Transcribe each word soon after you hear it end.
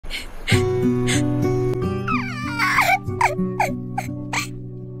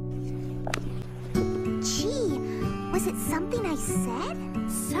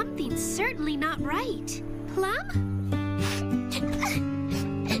right. Plum?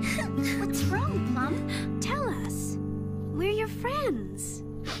 What's wrong, Plum? Tell us. We're your friends.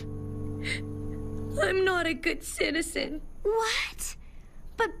 I'm not a good citizen. What?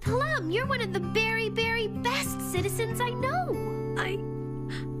 But Plum, you're one of the very, very best citizens I know. I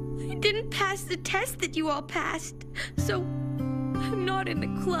didn't pass the test that you all passed, so I'm not in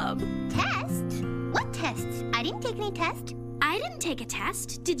the club. Test? What tests? I didn't take any test. I didn't take a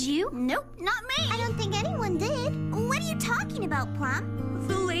test. Did you? Nope, not me. I don't think anyone did. What are you talking about, Plum?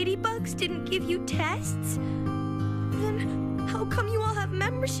 The ladybugs didn't give you tests? Then how come you all have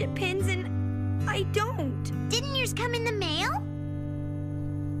membership pins and I don't? Didn't yours come in the mail?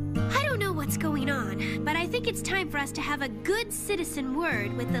 I don't know what's going on, but I think it's time for us to have a good citizen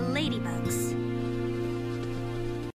word with the ladybugs.